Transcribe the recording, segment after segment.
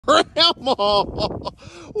Grandma,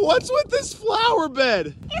 what's with this flower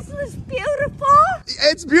bed? Isn't this beautiful?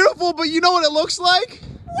 It's beautiful, but you know what it looks like?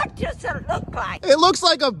 What does it look like? It looks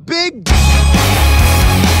like a big...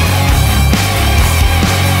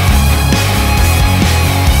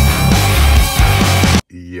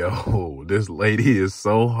 Yo, this lady is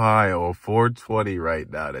so high on 420 right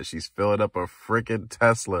now that she's filling up a freaking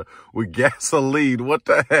Tesla with gasoline. What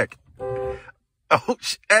the heck? Oh,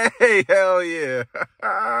 hey, hell yeah.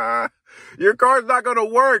 Your car's not gonna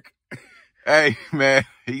work. Hey, man,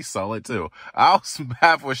 he's solid too. I'll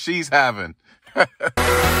have what she's having.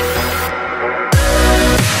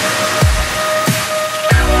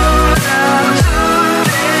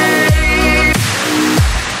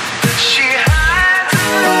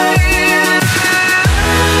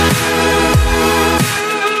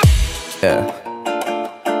 Yeah.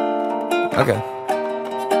 Okay.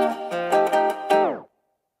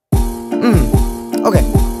 Okay.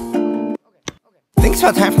 Think it's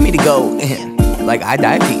about time for me to go in. Like I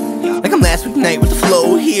dive deep. Like I'm last week night with the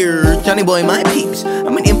flow here. Johnny boy, my peeps.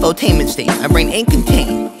 I'm an infotainment state. My brain ain't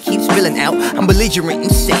contained. Keeps spilling out. I'm belligerent,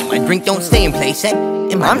 insane. My drink don't stay in place.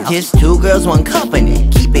 I'm just two girls, one company.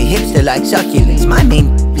 Keep it hipster like succulents. My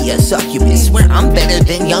main be a succubus. Swear I'm better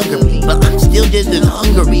than younger me, but I'm still just as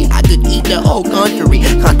hungry. I could eat the whole country,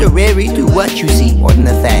 contrary to what you see. More than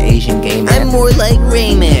a fat Asian gay man. I'm more like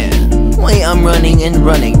Rayman. Wait, I'm running and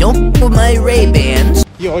running. Don't put my Ray-Bans.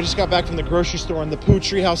 Yo, I just got back from the grocery store and the poo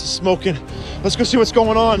tree house is smoking. Let's go see what's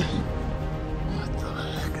going on. What the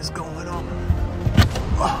heck is going on?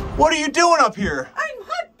 What are you doing up here? I'm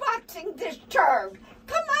hotboxing this turd.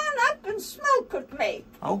 Come on up and smoke with me.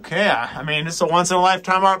 Okay, I mean, it's a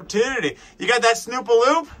once-in-a-lifetime opportunity. You got that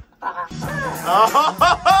Snoop-a-Loop?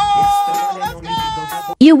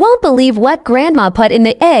 Oh, you won't believe what Grandma put in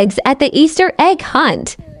the eggs at the Easter egg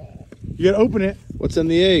hunt. you gotta open it. What's in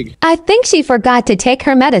the egg? I think she forgot to take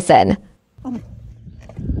her medicine.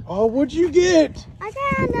 Oh, what'd you get? I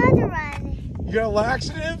got another one. You got a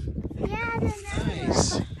laxative? Yeah,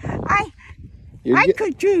 Nice. I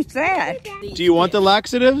could use that. Do you want the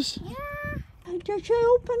laxatives? Yeah. Did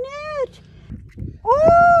you open it?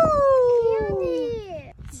 Oh!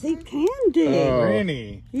 Candy. The candy. Oh.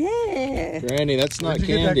 Granny. Yeah. Granny, that's not Where'd you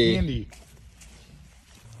get that candy?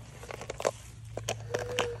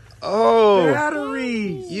 Oh,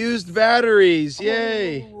 Batteries. used batteries.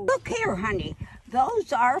 Yay. Look here, honey.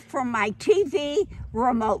 Those are from my TV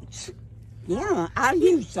remotes. Yeah, I'll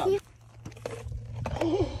use them.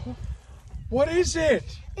 What is it?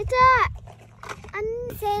 It's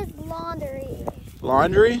it says laundry.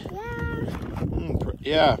 Laundry? Yeah.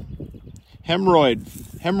 Yeah.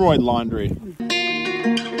 Hemorrhoid laundry.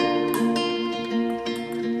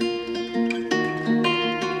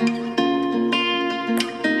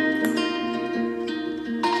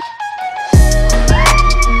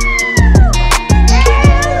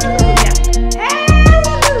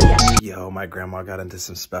 Yo, my grandma got into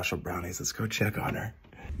some special brownies. Let's go check on her.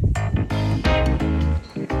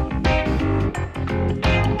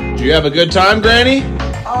 Did you have a good time, Granny?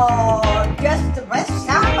 Oh, just the best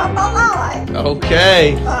time of my life.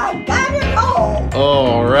 Okay. I got it all.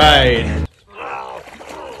 All right.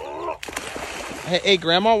 Hey,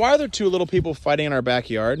 Grandma, why are there two little people fighting in our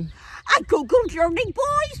backyard? I Googled Journey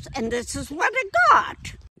Boys, and this is what I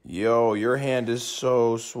got. Yo, your hand is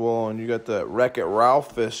so swollen. You got the Wreck-It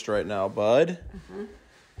Ralph fist right now, bud.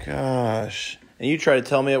 Gosh. And you tried to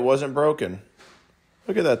tell me it wasn't broken.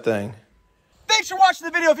 Look at that thing. Thanks for watching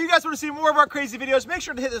the video. If you guys want to see more of our crazy videos, make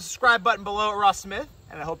sure to hit the subscribe button below at Ross Smith.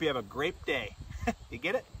 And I hope you have a great day. You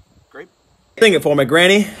get it? Great. Sing it for me,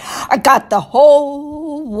 Granny. I got the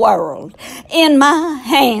whole world in my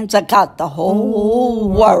hands. I got the whole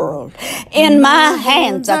world in my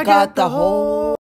hands. I got the whole